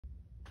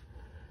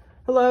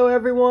Hello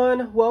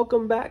everyone,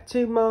 welcome back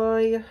to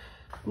my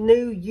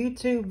new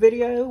YouTube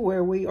video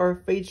where we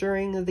are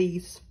featuring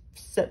the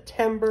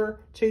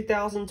September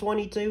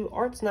 2022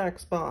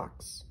 ArtSnacks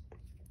Box.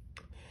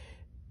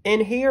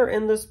 And here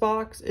in this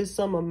box is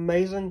some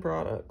amazing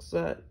products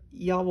that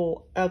y'all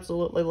will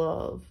absolutely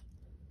love.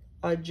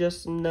 I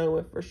just know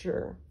it for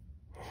sure.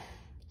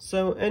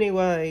 So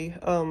anyway,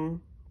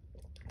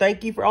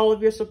 thank you for all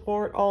of your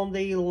support on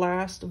the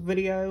last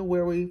video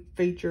where we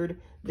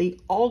featured the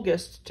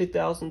August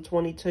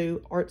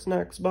 2022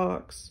 ArtSnacks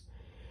Box,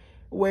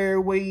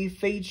 where we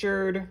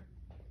featured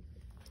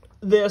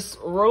this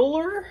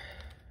roller,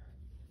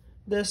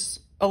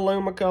 this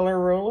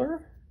Alumicolor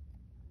roller,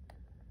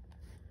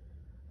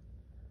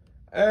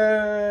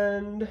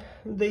 and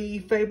the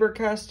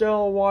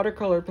Faber-Castell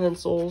watercolor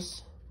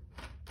pencils,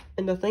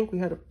 and I think we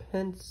had a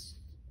pencil.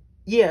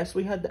 Yes,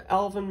 we had the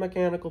Alvin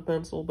mechanical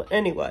pencil, but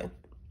anyway.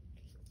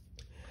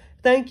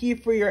 Thank you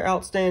for your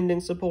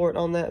outstanding support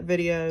on that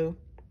video.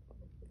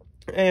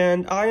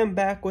 And I am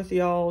back with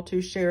y'all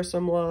to share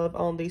some love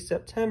on the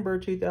September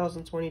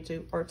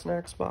 2022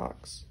 ArtSnacks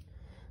Box.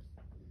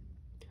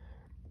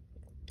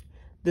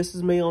 This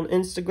is me on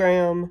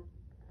Instagram.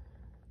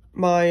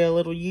 My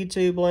little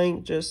YouTube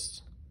link,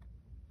 just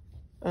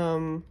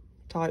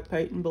type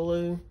Peyton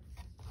Ballou.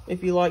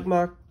 If you like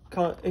my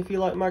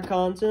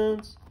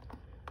content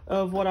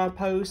of what I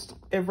post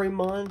every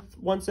month,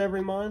 once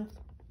every month,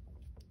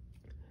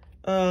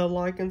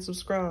 like and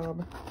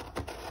subscribe.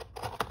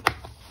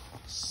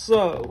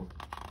 So,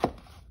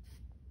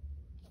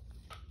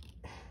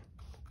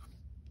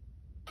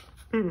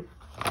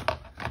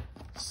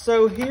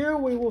 so here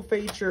we will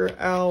feature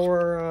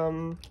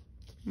our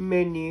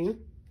menu.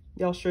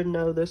 Y'all should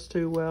know this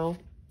too well.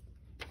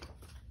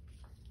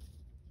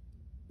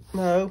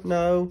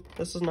 No,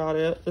 this is not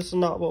it. This is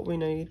not what we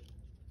need.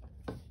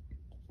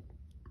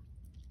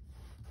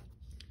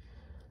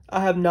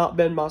 I have not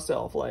been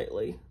myself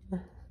lately,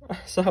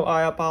 so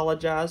I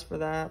apologize for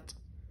that.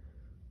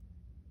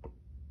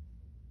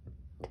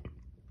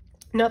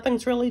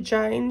 Nothing's really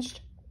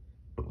changed,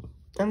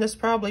 and this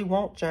probably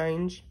won't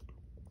change.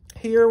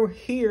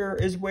 Here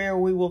is where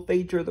we will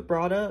feature the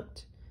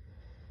product.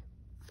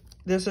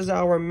 This is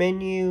our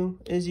menu,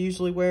 is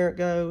usually where it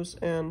goes,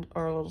 and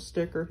our little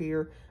sticker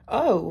here.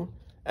 Oh,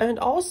 and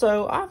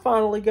also, I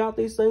finally got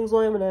these things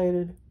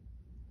laminated.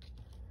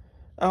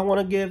 I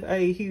want to give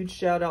a huge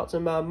shout out to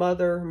my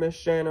mother, Miss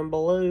Shannon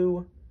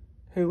Ballou,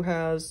 who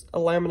has a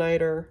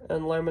laminator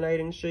and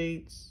laminating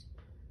sheets.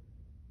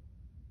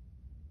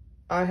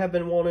 I have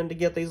been wanting to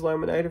get these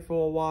laminated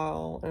for a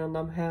while, and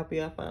I'm happy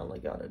I finally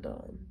got it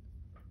done.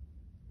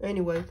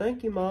 Anyway,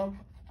 thank you, Mom.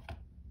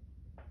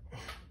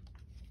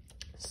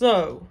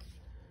 So,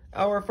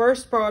 our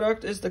first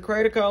product is the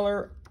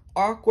Cretacolor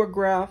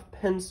Aquagraph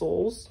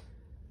Pencils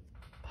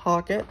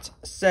Pocket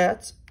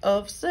Set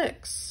of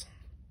 6.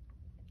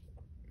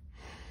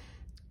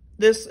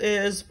 This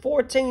is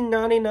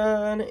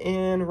 $14.99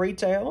 in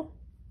retail.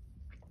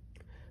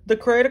 The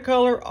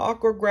Cretacolor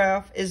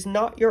Aquagraph is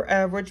not your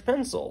average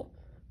pencil.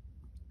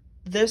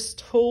 This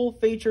tool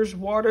features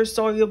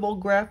water-soluble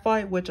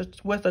graphite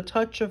with a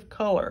touch of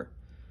color.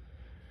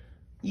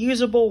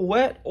 Usable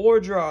wet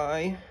or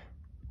dry,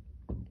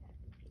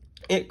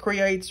 it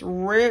creates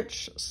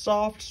rich,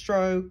 soft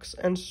strokes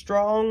and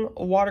strong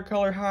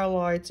watercolor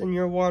highlights in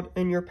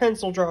your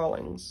pencil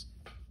drawings.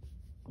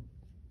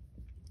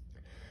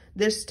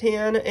 This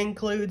tin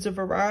includes a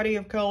variety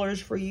of colors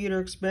for you to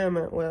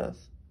experiment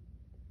with.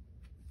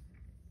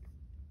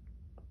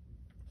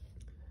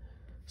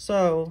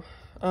 So,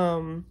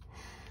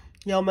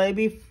 y'all may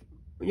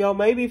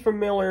be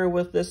familiar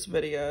with this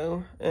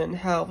video and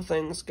how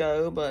things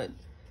go, but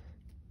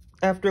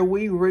after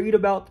we read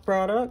about the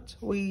product,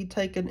 we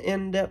take an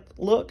in-depth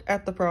look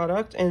at the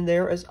product, and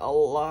there is a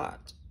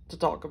lot to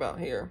talk about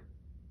here.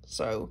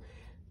 So,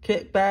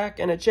 kick back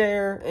in a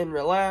chair and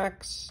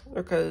relax,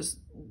 because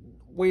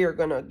we are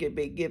gonna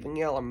be giving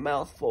y'all a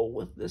mouthful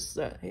with this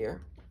set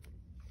here.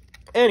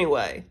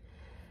 Anyway,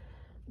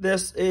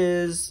 this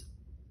is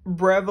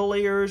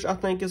Brevilier's, I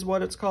think is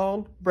what it's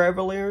called.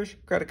 Brevilier's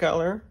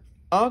Cretacolor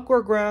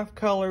Aquagraph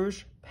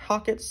Colors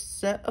Pocket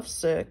Set of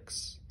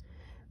 6.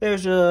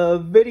 There's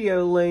a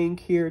video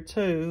link here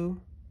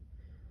too.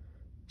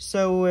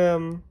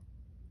 So,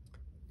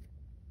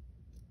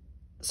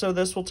 so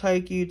this will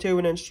take you to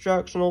an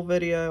instructional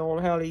video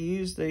on how to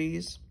use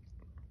these.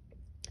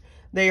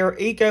 They are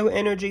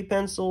eco-energy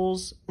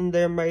pencils, and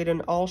they're made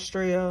in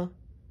Austria.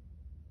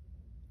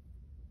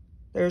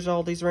 There's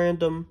all these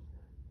random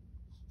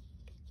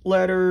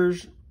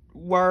letters,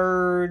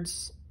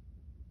 words,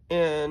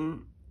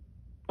 and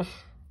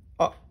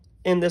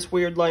in this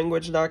weird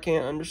language that I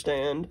can't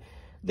understand.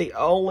 The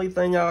only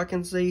thing I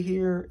can see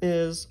here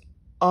is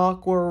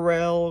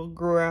aquarelle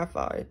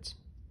graphite,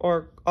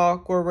 or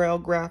aquarelle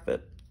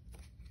graphite.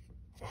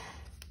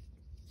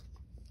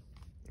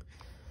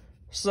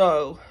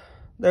 So,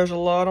 there's a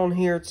lot on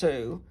here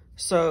too.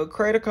 So,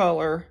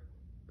 Cretacolor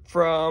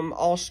from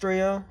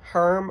Austria,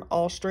 Herm,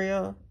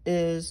 Austria,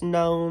 is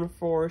known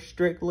for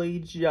strictly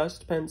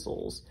just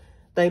pencils.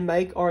 They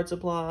make art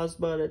supplies,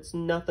 but it's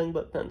nothing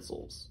but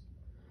pencils.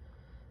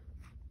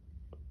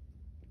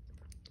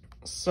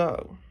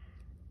 So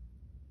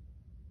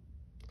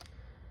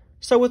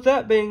with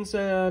that being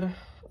said,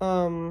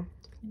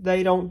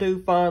 they don't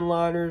do fine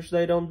liners,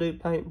 they don't do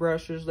paint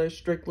brushes, they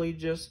strictly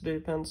just do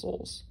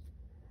pencils.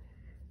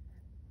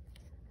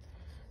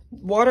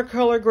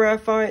 Watercolor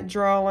graphite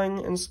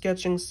drawing and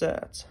sketching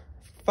sets.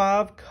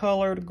 5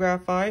 colored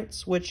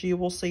graphites, which you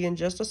will see in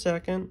just a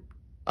second.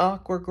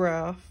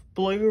 Aquagraph,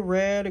 blue,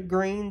 red,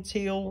 green,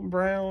 teal,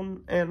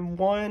 brown, and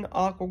 1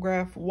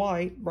 Aquagraph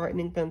white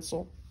brightening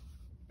pencil.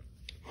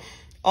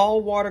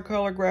 All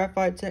watercolor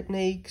graphite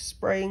techniques,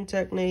 spraying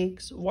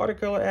techniques,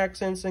 watercolor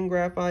accents and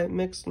graphite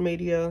mixed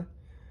media,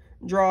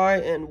 dry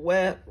and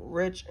wet,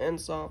 rich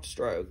and soft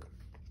stroke.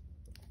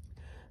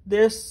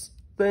 This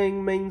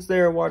thing means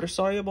they're water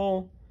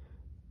soluble.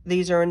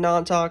 These are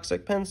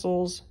non-toxic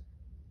pencils,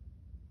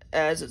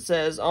 as it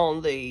says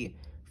on the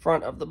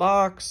front of the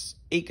box.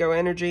 Eco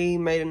Energy,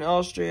 made in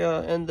Austria,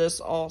 and this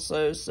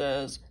also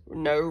says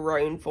no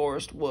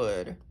rainforest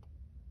wood.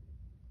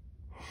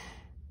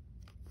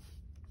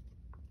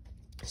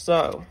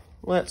 So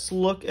let's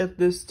look at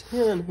this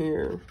tin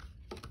here.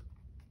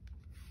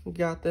 We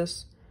got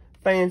this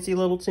fancy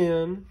little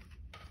tin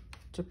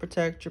to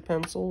protect your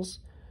pencils.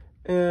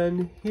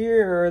 And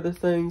here are the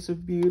things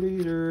of beauty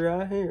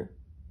right here.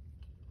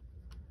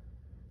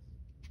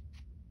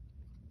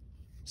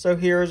 So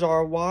here's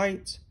our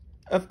white.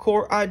 Of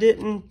course, I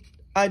didn't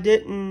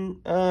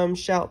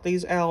shout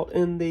these out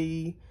in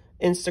the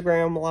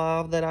Instagram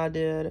live that I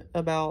did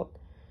about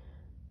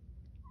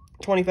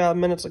 25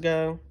 minutes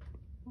ago.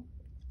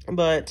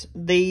 But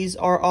these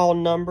are all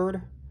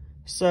numbered.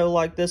 So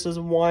like this is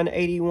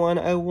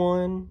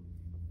 18101.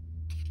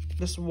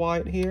 This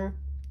white here.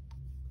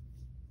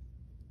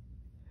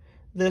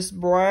 This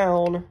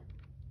brown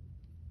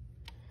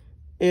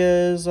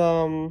is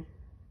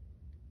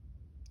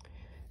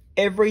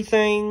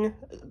everything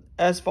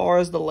as far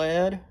as the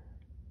lead,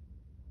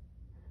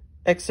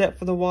 except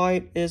for the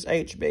white, is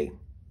HB.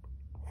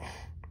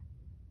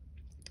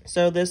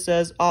 So this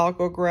says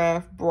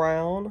Aquagraph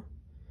brown.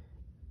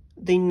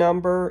 The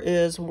number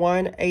is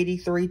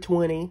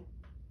 18320.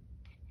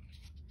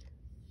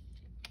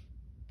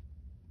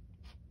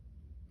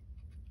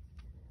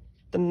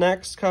 The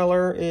next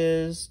color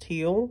is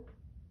teal.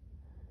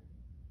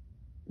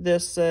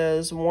 This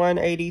says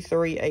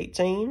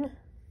 18318.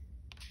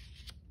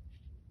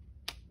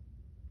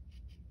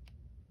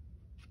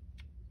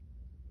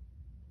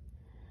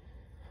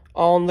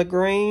 On the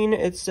green,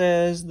 it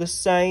says the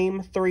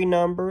same 3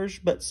 numbers,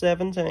 but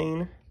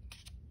 17.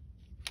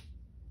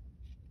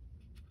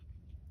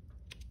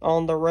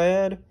 On the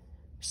red,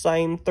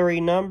 same 3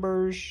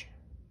 numbers,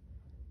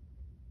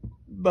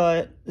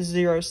 but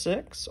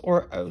 06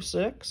 or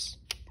 06.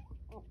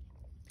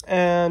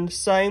 And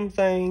same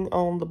thing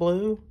on the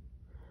blue.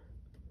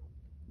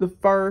 The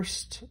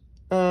first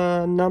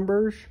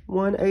numbers,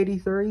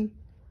 183,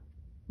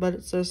 but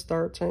it says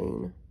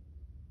 13.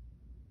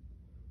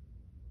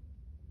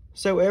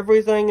 So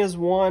everything is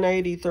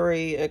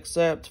 183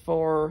 except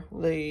for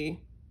the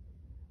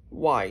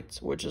white,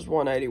 which is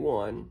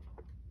 181.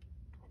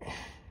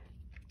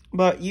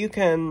 But you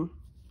can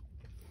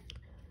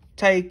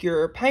take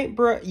your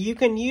paintbrush, you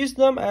can use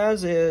them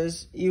as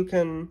is, you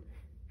can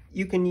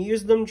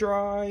use them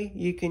dry,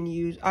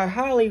 I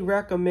highly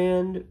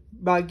recommend,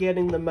 by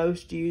getting the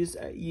most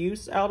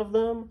use out of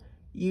them,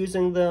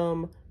 using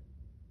them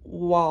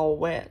while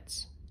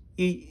wet.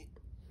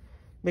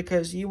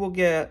 Because you will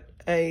get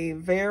a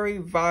very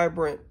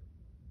vibrant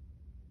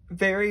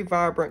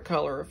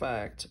color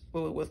effect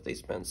with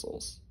these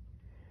pencils.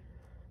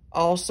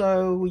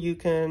 Also, you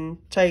can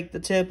take the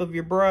tip of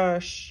your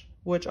brush,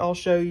 which I'll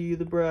show you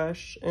the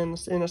brush in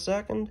a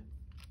second,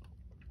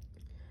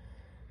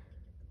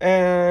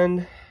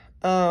 and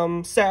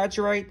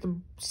saturate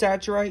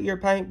your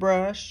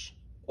paintbrush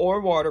or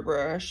water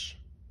brush.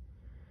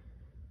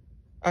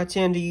 I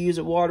tend to use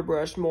a water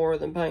brush more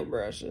than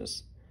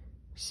paintbrushes.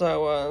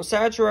 So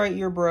saturate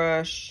your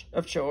brush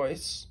of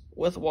choice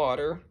with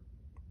water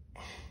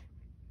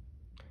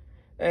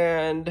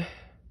and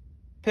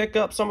pick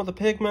up some of the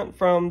pigment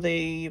from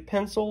the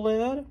pencil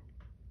lid,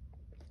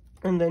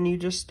 and then you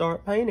just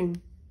start painting.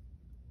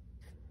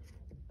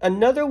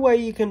 Another way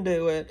you can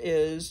do it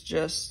is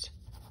just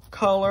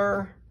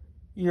color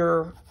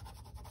your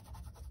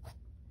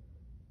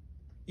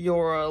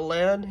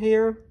lead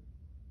here,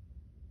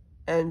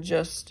 and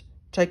just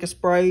take a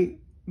spray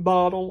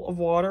bottle of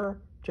water,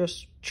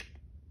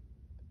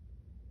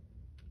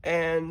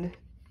 and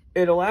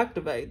it'll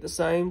activate the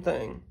same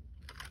thing.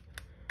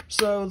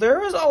 So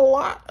there is a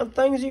lot of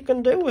things you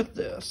can do with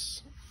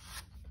this.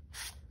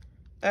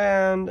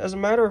 And as a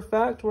matter of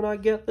fact, when I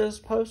get this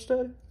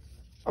posted,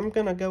 I'm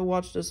gonna go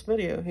watch this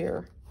video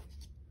here.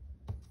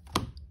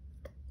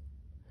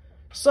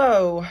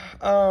 So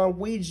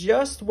we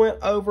just went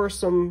over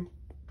some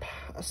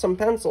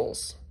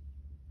pencils.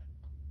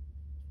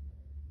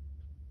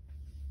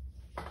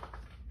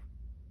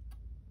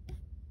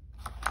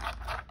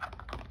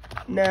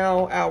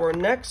 Now, our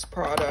next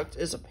product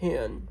is a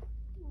pen.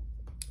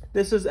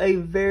 This is a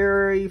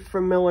very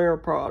familiar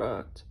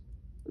product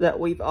that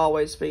we've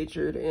always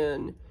featured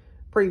in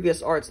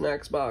previous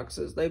ArtSnacks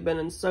boxes. They've been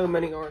in so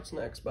many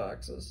ArtSnacks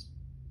boxes.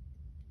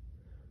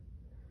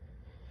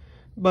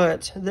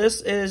 But this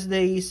is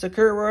the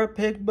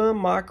Kuretake-ZIG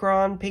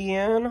Micron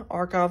PN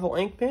archival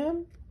ink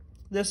pen.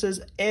 This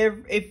is,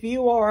 if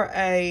you are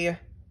a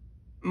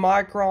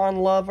Micron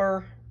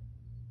lover,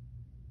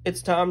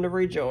 it's time to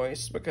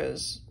rejoice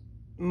because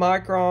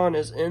Micron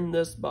is in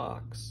this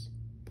box.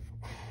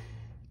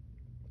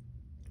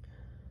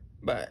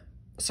 But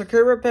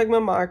Kuretake-ZIG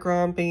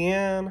Micron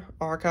PN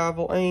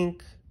archival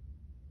ink,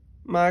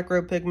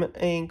 micro pigment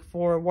ink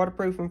for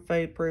waterproof and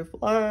fade proof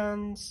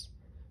lines.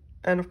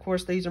 And of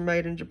course, these are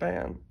made in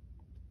Japan.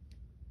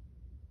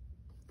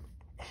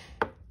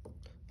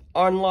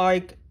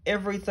 Unlike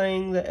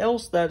everything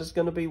else that is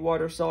going to be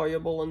water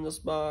soluble in this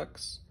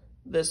box,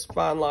 this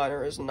fine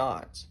liner is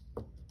not.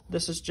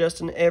 This is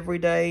just an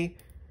everyday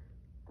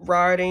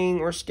writing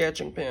or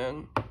sketching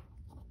pen.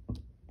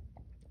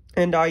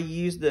 And I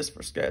use this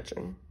for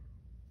sketching.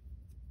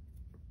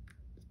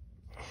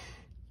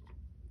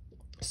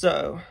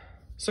 So,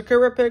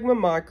 Kuretake-ZIG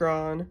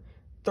Micron,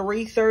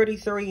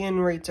 $3.33 in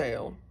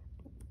retail.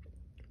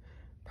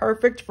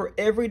 Perfect for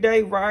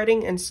everyday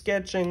writing and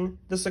sketching,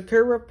 the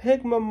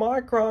Kuretake-ZIG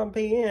Micron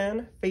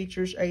PN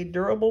features a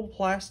durable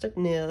plastic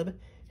nib,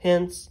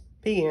 hence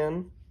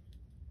PN,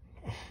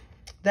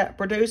 that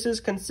produces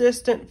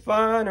consistent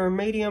fine or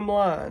medium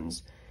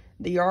lines.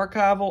 The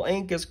archival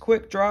ink is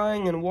quick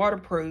drying and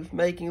waterproof,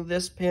 making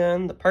this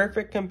pen the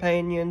perfect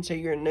companion to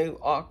your new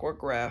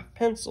Aquagraph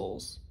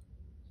pencils.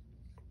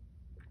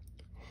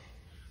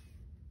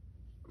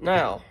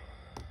 Now,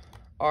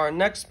 our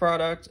next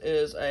product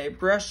is a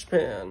brush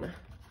pen.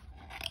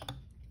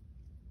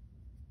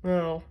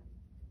 Well,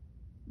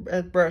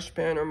 a brush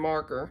pen or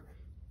marker.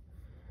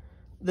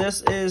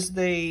 This is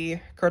the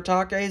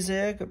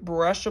Kuretake-ZIG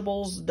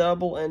Brushables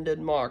Double-Ended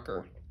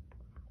Marker.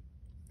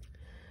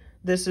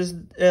 This is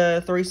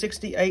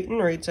 $3.68 in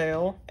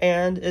retail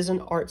and is an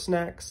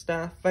ArtSnacks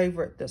staff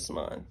favorite this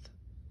month.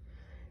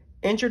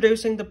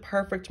 Introducing the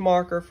perfect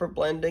marker for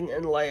blending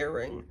and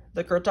layering.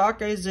 The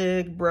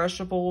Kuretake-ZIG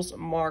Brushables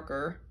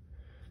Marker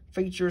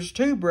features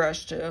 2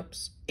 brush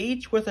tips,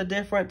 each with a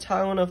different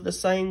tone of the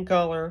same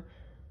color.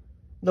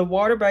 The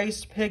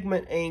water-based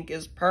pigment ink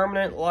is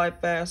permanent,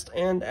 light-fast,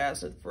 and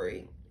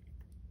acid-free.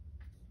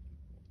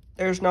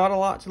 There's not a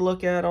lot to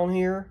look at on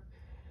here,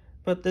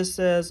 but this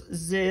says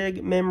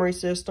ZIG Memory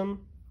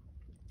System,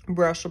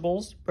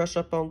 Brushables, brush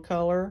up on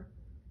color,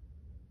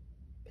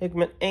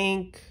 pigment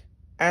ink,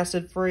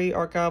 acid-free,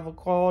 archival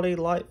quality,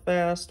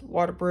 light-fast,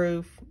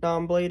 waterproof,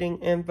 non-bleeding,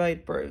 and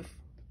fade-proof.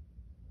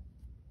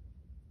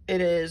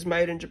 It is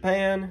made in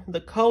Japan. The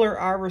color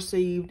I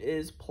received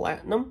is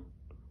platinum.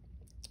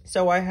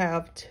 So I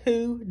have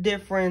 2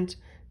 different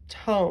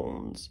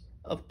tones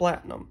of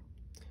platinum.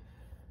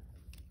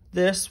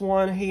 This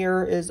one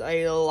here is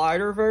a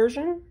lighter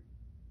version.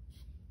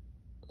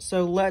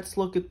 So let's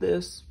look at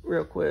this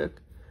real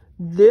quick.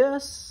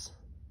 This,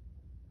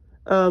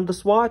 the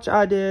swatch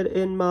I did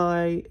in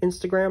my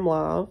Instagram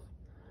live,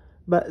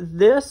 but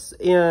this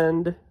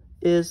end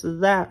is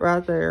that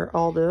right there,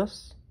 all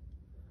this.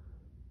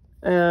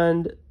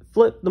 And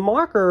flip the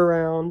marker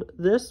around,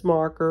 this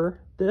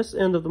marker, this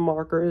end of the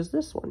marker is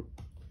this one.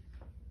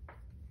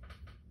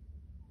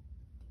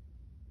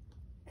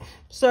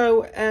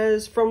 So,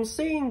 as from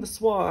seeing the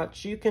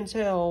swatch, you can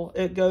tell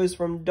it goes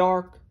from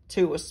dark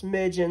to a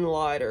smidgen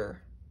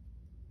lighter.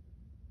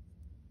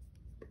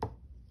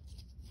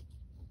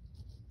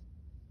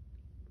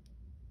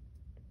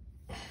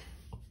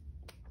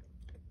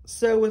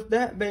 So, with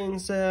that being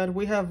said,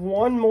 we have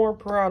one more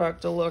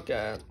product to look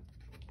at.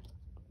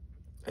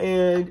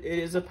 And it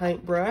is a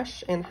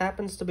paintbrush and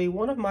happens to be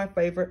one of my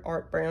favorite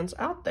art brands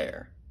out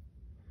there.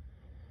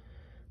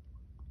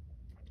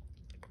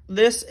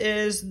 This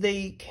is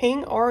the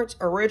King Art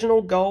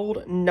Original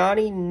Gold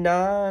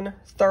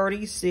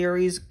 9930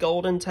 Series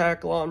Golden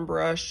Taklon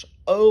Brush,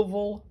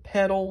 Oval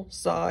Petal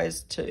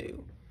Size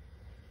 2.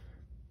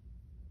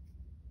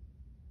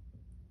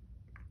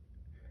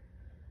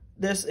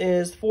 This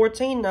is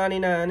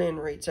 $14.99 in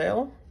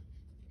retail.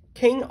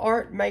 King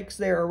Art makes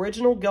their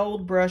original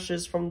gold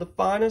brushes from the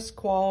finest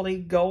quality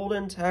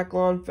golden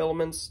Taklon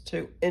filaments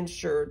to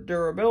ensure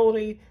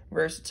durability,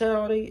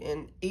 versatility,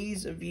 and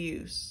ease of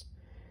use.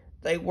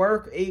 They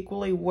work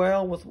equally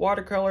well with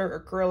watercolor,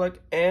 acrylic,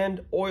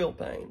 and oil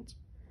paint.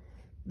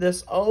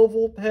 This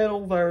oval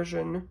petal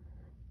version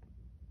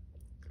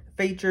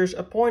features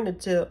a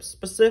pointed tip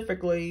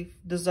specifically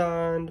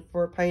designed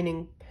for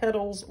painting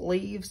petals,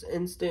 leaves,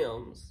 and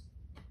stems.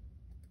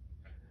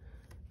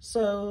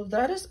 So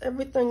that is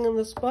everything in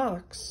this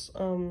box,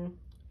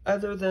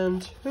 other than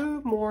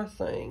 2 more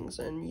things,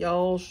 and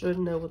y'all should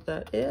know what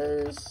that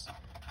is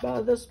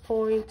by this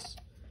point.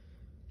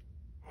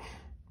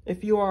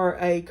 If you are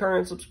a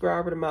current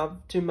subscriber to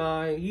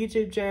my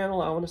YouTube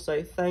channel, I want to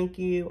say thank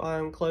you.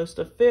 I'm close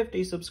to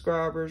 50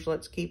 subscribers.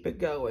 Let's keep it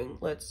going.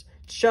 Let's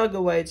chug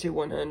away to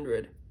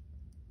 100.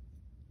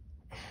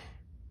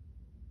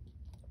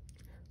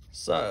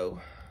 So,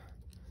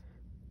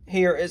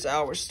 here is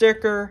our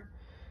sticker.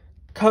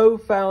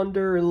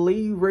 Co-founder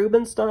Lee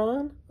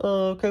Rubenstein,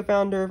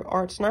 co-founder of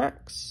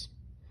ArtSnacks.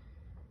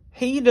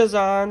 He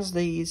designs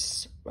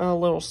these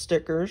little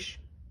stickers,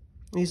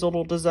 these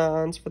little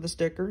designs for the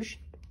stickers.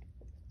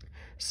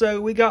 So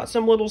we got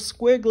some little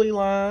squiggly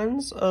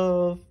lines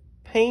of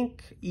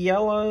pink,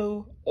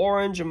 yellow,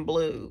 orange, and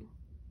blue.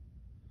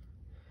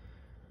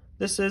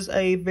 This is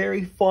a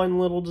very fun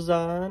little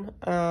design.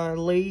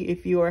 Lee,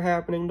 if you are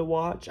happening to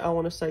watch, I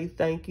want to say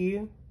thank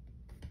you.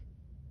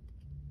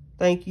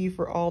 Thank you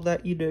for all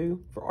that you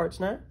do for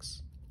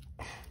ArtSnacks.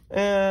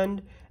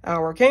 And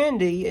our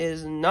candy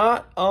is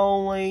not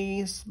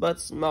only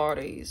but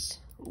Smarties.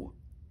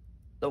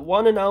 The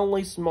one and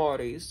only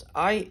Smarties.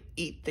 I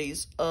eat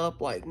these up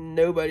like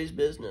nobody's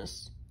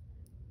business.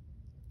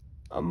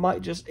 I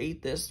might just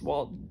eat this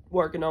while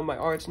working on my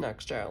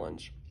ArtSnacks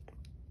challenge.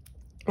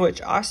 Which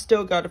I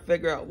still got to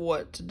figure out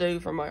what to do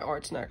for my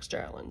ArtSnacks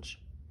challenge.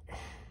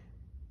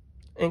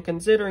 And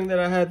considering that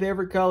I have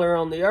every color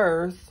on the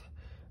earth,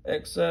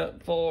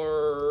 except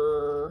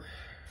for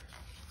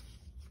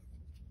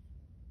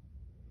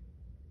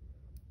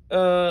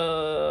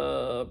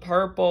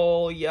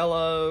purple,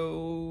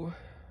 yellow,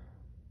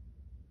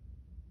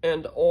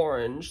 and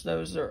orange.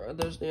 Those are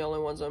the only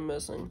ones I'm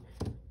missing.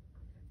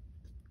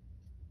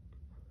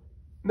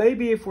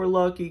 Maybe if we're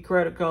lucky,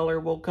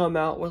 Cretacolor will come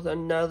out with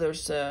another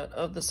set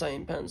of the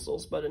same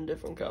pencils, but in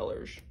different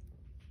colors.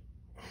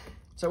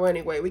 So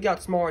anyway, we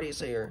got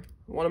Smarties here.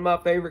 One of my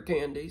favorite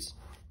candies.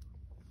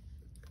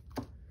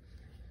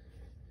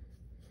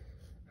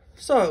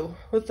 So,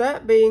 with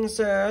that being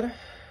said,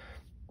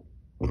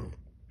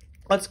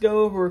 let's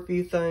go over a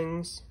few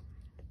things.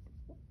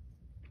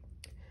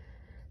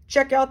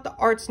 Check out the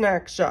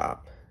ArtSnacks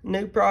shop.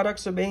 New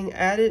products are being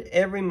added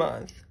every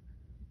month.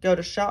 Go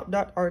to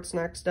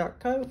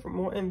shop.artsnacks.co for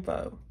more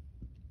info.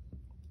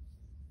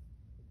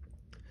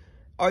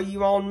 Are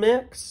you on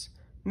Mix?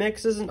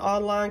 Mix is an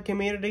online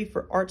community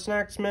for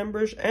ArtSnacks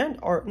members and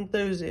art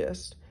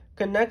enthusiasts.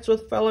 Connect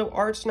with fellow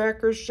art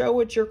snackers, show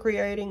what you're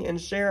creating, and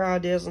share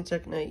ideas and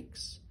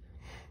techniques.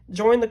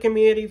 Join the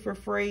community for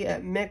free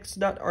at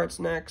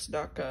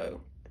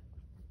mix.artsnacks.co.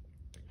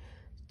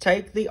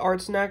 Take the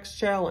ArtSnacks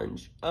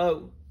challenge.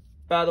 Oh,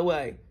 by the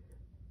way,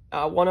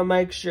 I want to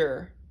make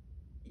sure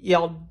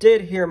y'all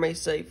did hear me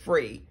say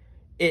free.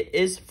 It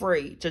is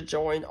free to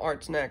join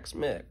ArtSnacks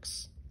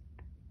Mix.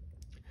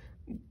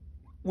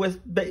 With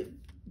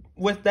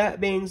that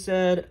being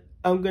said,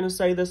 I'm going to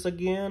say this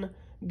again.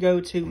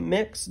 Go to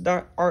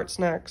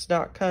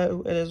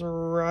mix.artsnacks.co. It is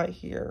right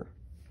here.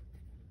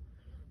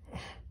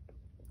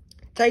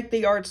 Take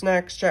the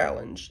ArtSnacks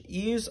challenge.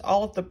 Use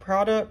all of the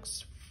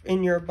products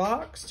in your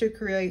box to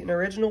create an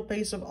original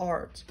piece of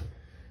art.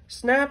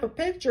 Snap a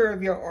picture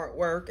of your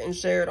artwork and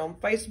share it on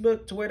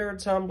Facebook, Twitter,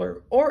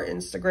 Tumblr, or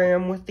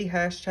Instagram with the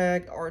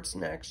hashtag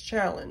ArtSnacks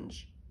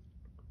Challenge.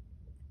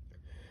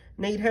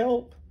 Need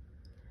help?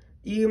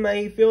 You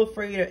may feel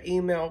free to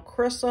email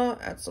Krissa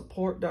at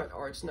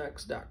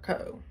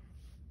support.artsnacks.co.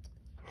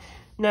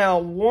 Now,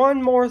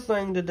 one more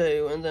thing to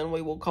do, and then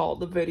we will call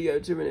the video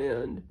to an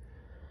end.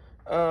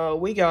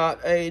 We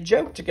got a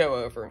joke to go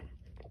over.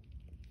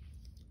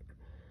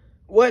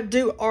 What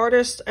do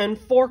artists and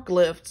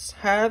forklifts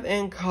have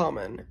in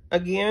common?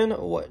 Again,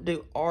 what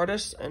do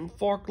artists and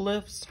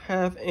forklifts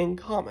have in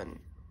common?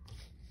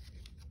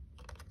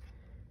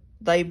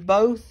 They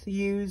both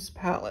use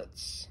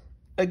pallets.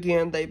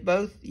 Again, they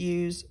both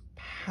use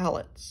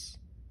pallets.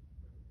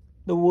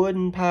 The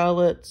wooden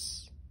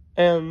pallets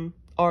and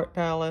art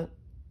palette.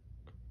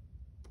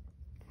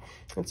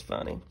 It's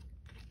funny.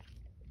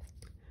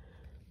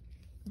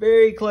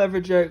 Very clever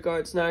joke,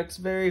 ArtSnacks.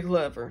 Very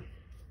clever.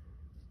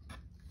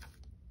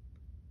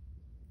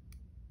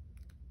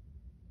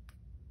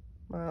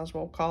 Might as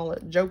well call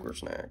it Joker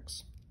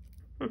Snacks.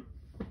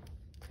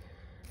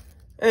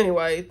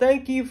 Anyway,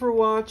 thank you for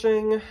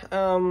watching.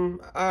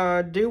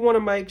 I do want to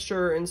make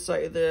sure and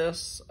say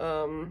this.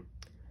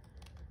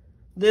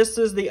 This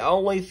is the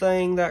only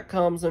thing that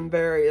comes in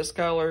various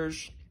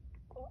colors.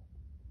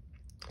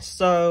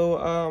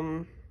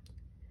 So,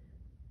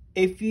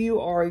 if you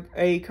are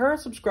a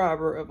current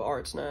subscriber of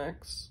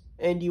ArtSnacks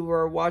and you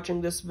are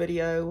watching this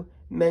video,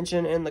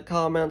 mention in the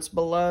comments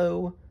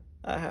below,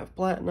 I have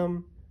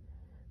platinum.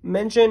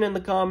 Mention in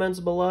the comments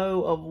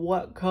below of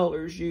what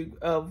colors you,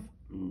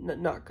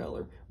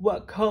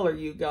 what color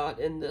you got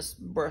in this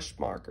brush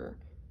marker.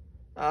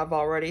 I've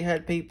already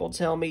had people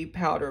tell me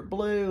powder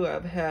blue.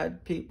 I've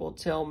had people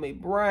tell me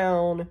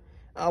brown.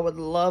 I would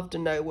love to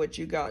know what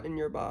you got in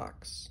your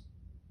box.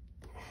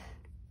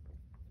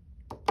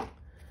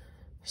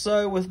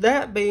 So with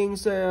that being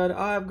said,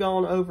 I've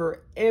gone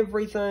over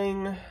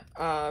everything.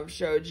 I've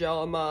showed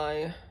y'all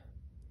my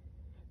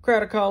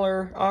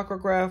Cretacolor,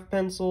 Aquagraph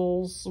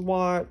pencils,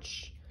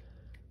 swatch.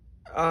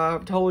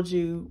 I've told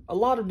you a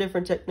lot of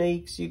different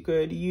techniques you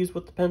could use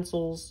with the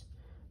pencils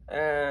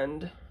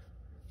and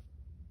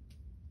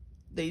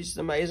these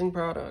amazing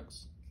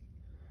products.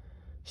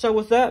 So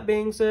with that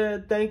being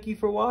said, thank you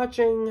for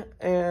watching,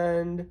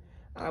 and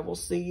I will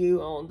see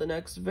you on the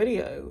next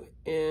video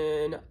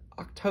in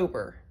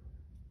October.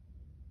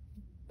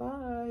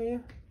 Bye.